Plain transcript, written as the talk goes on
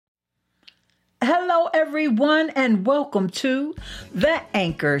Hello, everyone, and welcome to The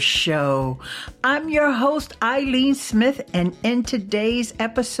Anchor Show. I'm your host, Eileen Smith, and in today's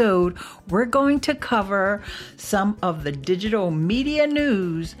episode, we're going to cover some of the digital media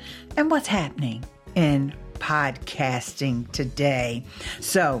news and what's happening in podcasting today.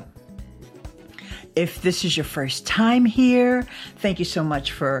 So, if this is your first time here, thank you so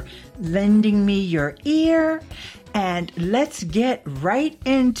much for lending me your ear. And let's get right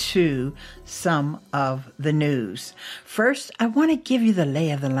into some of the news. First, I want to give you the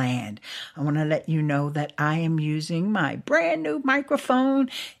lay of the land. I want to let you know that I am using my brand new microphone.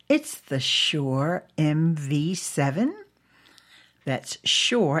 It's the Shure MV7. That's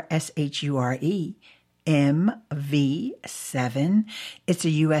Shure, S-H-U-R-E, MV7. It's a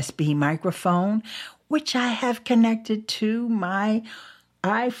USB microphone, which I have connected to my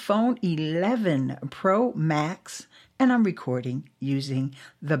iPhone 11 Pro Max, and I'm recording using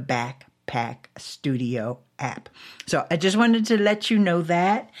the Backpack Studio app. So I just wanted to let you know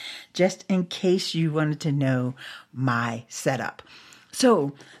that, just in case you wanted to know my setup.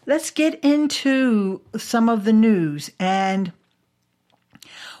 So let's get into some of the news. And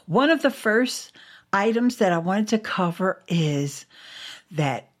one of the first items that I wanted to cover is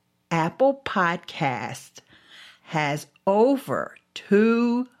that Apple Podcast has over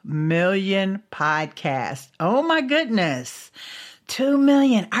 2 million podcasts. Oh my goodness. 2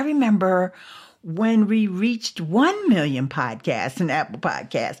 million. I remember when we reached 1 million podcasts in Apple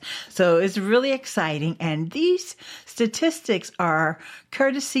Podcasts. So it's really exciting. And these statistics are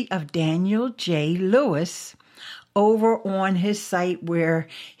courtesy of Daniel J. Lewis over on his site where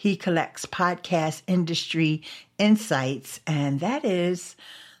he collects podcast industry insights. And that is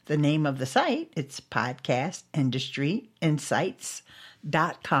the name of the site. It's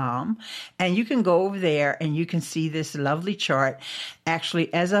podcastindustryinsights.com. And you can go over there and you can see this lovely chart.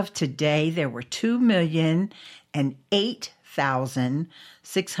 Actually, as of today, there were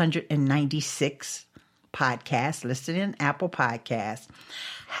 2,008,696 podcasts listed in Apple Podcasts.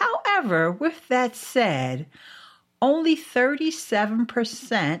 However, with that said, only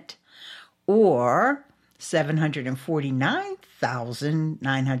 37% or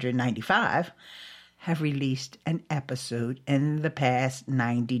 749,995 have released an episode in the past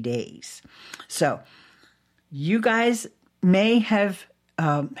 90 days. So you guys may have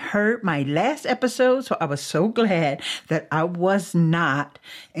heard my last episode, so I was so glad that I was not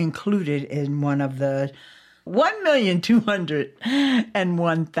included in one of the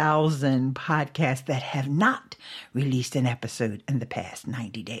 1,201,000 podcasts that have not released an episode in the past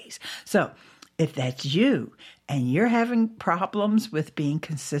 90 days. So if that's you and you're having problems with being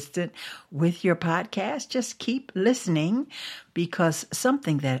consistent with your podcast, just keep listening, because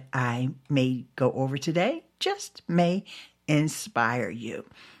something that I may go over today just may inspire you.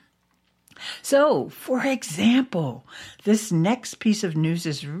 So, for example, this next piece of news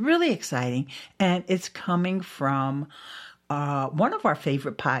is really exciting, and it's coming from one of our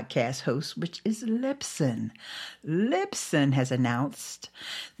favorite podcast hosts, which is Libsyn. Libsyn has announced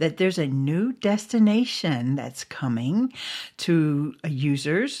that there's a new destination that's coming to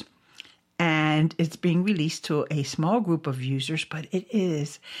users, and it's being released to a small group of users, but it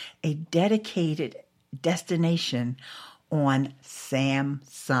is a dedicated destination on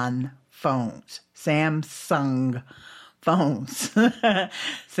Samsung phones. Samsung phones.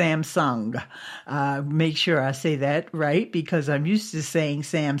 Samsung. Make sure I say that right, because I'm used to saying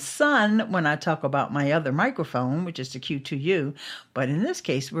Samsung when I talk about my other microphone, which is the Q2U. But in this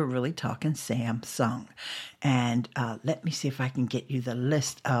case, we're really talking Samsung. And let me see if I can get you the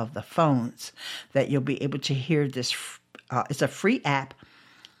list of the phones that you'll be able to hear this. It's a free app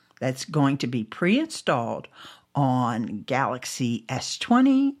that's going to be pre-installed on Galaxy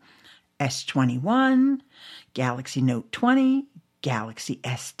S20, S21, Galaxy Note 20, Galaxy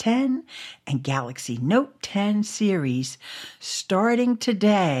S10, and Galaxy Note 10 series starting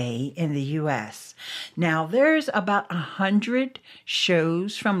today in the U.S. Now, there's about 100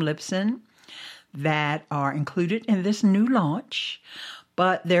 shows from Libsyn that are included in this new launch,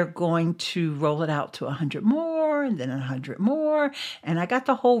 but they're going to roll it out to 100 more and then 100 more. And I got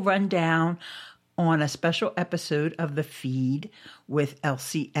the whole rundown on a special episode of The Feed with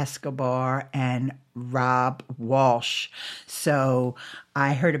Elsie Escobar and Rob Walsh. So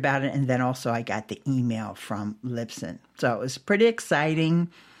I heard about it, and then also I got the email from Libsyn. So it was pretty exciting.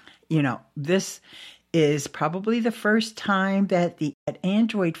 You know, this is probably the first time that the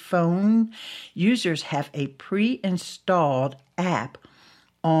Android phone users have a pre-installed app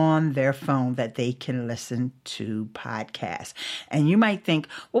on their phone that they can listen to podcasts. And you might think,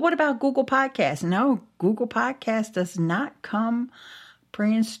 well, what about Google Podcasts? No, Google Podcasts does not come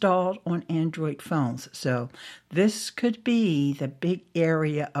pre-installed on Android phones. So this could be the big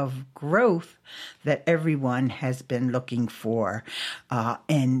area of growth that everyone has been looking for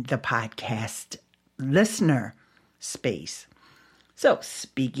in the podcast listener space. So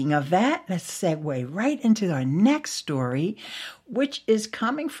speaking of that, let's segue right into our next story, which is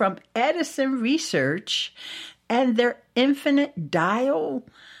coming from Edison Research and their Infinite Dial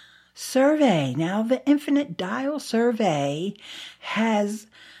survey. Now, the Infinite Dial survey has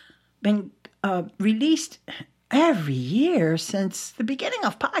been released every year since the beginning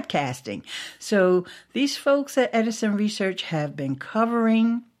of podcasting. So these folks at Edison Research have been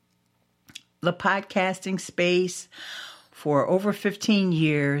covering the podcasting space for over 15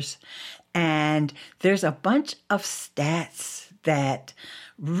 years. And there's a bunch of stats that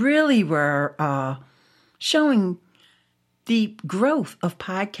really were showing the growth of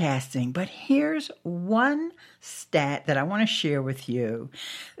podcasting. But here's one stat that I want to share with you.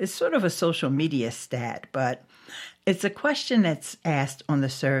 It's sort of a social media stat, but it's a question that's asked on the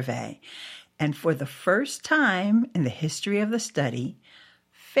survey. And for the first time in the history of the study,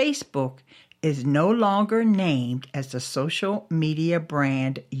 Facebook is no longer named as the social media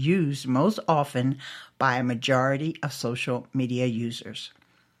brand used most often by a majority of social media users.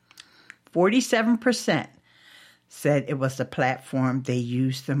 47% said it was the platform they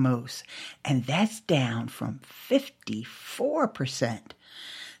used the most, and that's down from 54%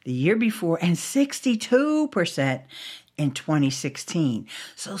 the year before and 62% in 2016.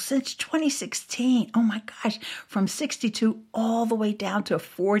 So since 2016, oh my gosh, from 62 all the way down to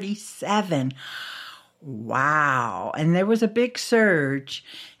 47. Wow. And there was a big surge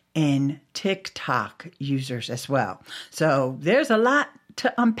in TikTok users as well. So there's a lot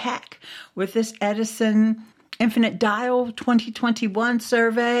to unpack with this Edison Infinite Dial 2021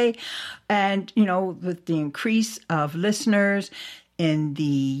 survey. And, you know, with the increase of listeners in the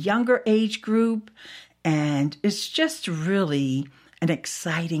younger age group. And it's just really an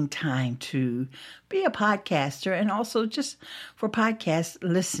exciting time to be a podcaster and also just for podcast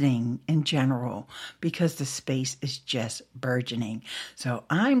listening in general, because the space is just burgeoning. So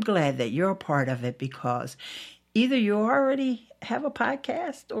I'm glad that you're a part of it, because either you already have a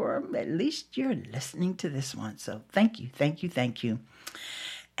podcast or at least you're listening to this one. So thank you, thank you, thank you.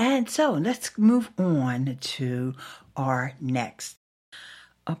 And so let's move on to our next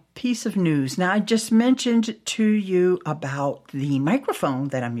a piece of news. Now, I just mentioned to you about the microphone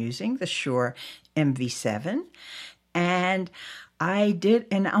that I'm using, the Shure MV7, and I did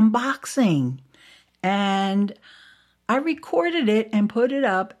an unboxing, and I recorded it and put it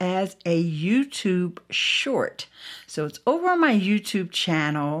up as a YouTube short. So it's over on my YouTube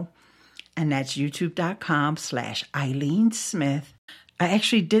channel, and that's youtube.com/Eileen Smith. I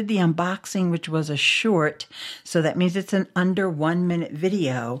actually did the unboxing, which was a short, so that means it's an under 1 minute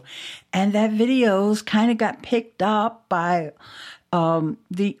video, and that video's kind of got picked up by on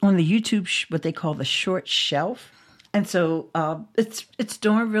the YouTube what they call the short shelf, and so it's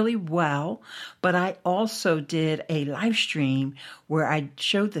doing really well. But I also did a live stream where I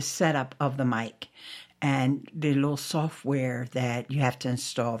showed the setup of the mic and the little software that you have to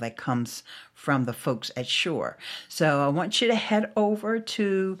install that comes from the folks at Shure. So I want you to head over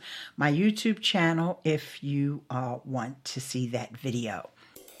to my YouTube channel if you want to see that video.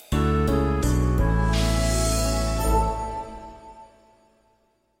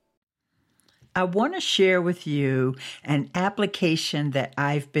 I want to share with you an application that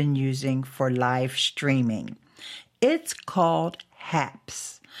I've been using for live streaming. It's called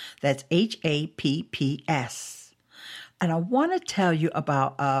HAPS. That's HAPPS. And I want to tell you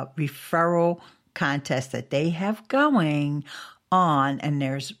about a referral contest that they have going on, and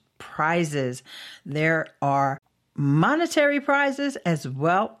there's prizes. There are monetary prizes as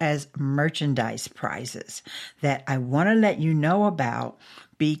well as merchandise prizes that I want to let you know about,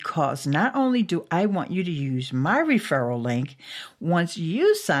 because not only do I want you to use my referral link, once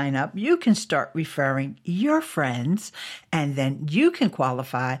you sign up, you can start referring your friends, and then you can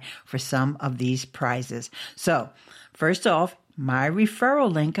qualify for some of these prizes. So, first off, my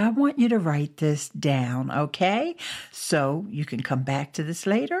referral link, I want you to write this down, okay? So you can come back to this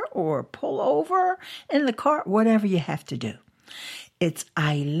later or pull over in the cart, whatever you have to do. It's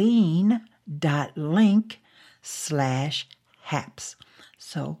Eileen.link/HAPS.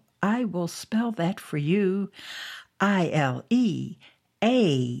 So I will spell that for you.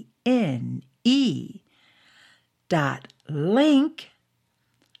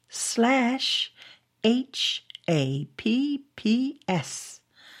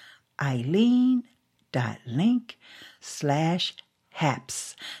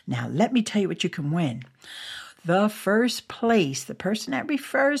 Eileen.link/HAPS. Now, let me tell you what you can win. The first place, the person that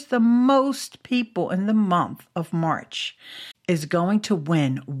refers the most people in the month of March, is going to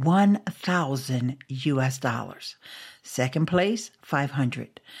win $1,000 US. Second place, $500.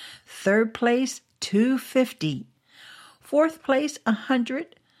 Third place, $250. Fourth place, $100.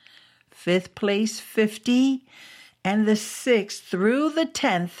 Fifth place, $50. And the 6th through the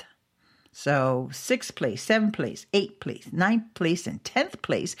 10th, so 6th place, 7th place, 8th place, 9th place, and 10th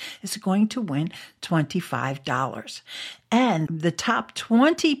place is going to win $25. And the top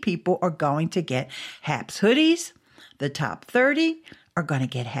 20 people are going to get HAPS hoodies. The top 30 are going to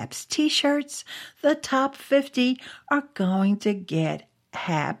get HAPS t-shirts. The top 50 are going to get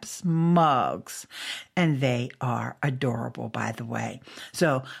HAPS mugs. And they are adorable, by the way.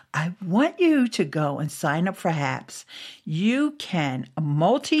 So I want you to go and sign up for HAPS. You can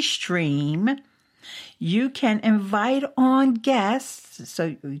multi-stream. You can invite on guests.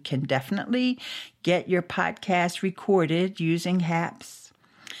 So you can definitely get your podcast recorded using HAPS.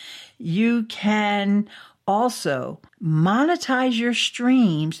 You can also monetize your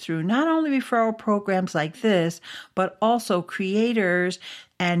streams through not only referral programs like this, but also creators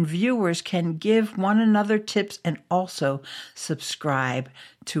and viewers can give one another tips and also subscribe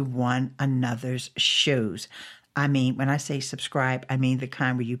to one another's shows. I mean, when I say subscribe, I mean the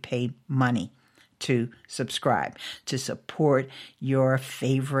kind where you pay money to subscribe, to support your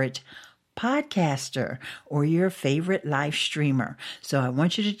favorite podcaster or your favorite live streamer. So I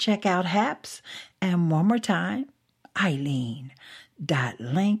want you to check out HAPS. And one more time,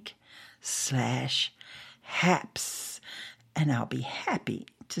 Eileen.link/HAPS. And I'll be happy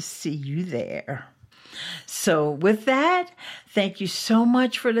to see you there. So with that, thank you so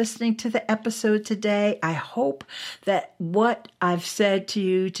much for listening to the episode today. I hope that what I've said to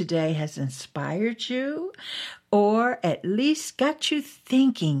you today has inspired you or at least got you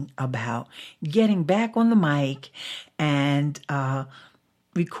thinking about getting back on the mic and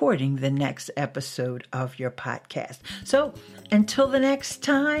recording the next episode of your podcast. So until the next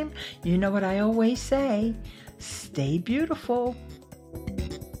time, you know what I always say, stay beautiful.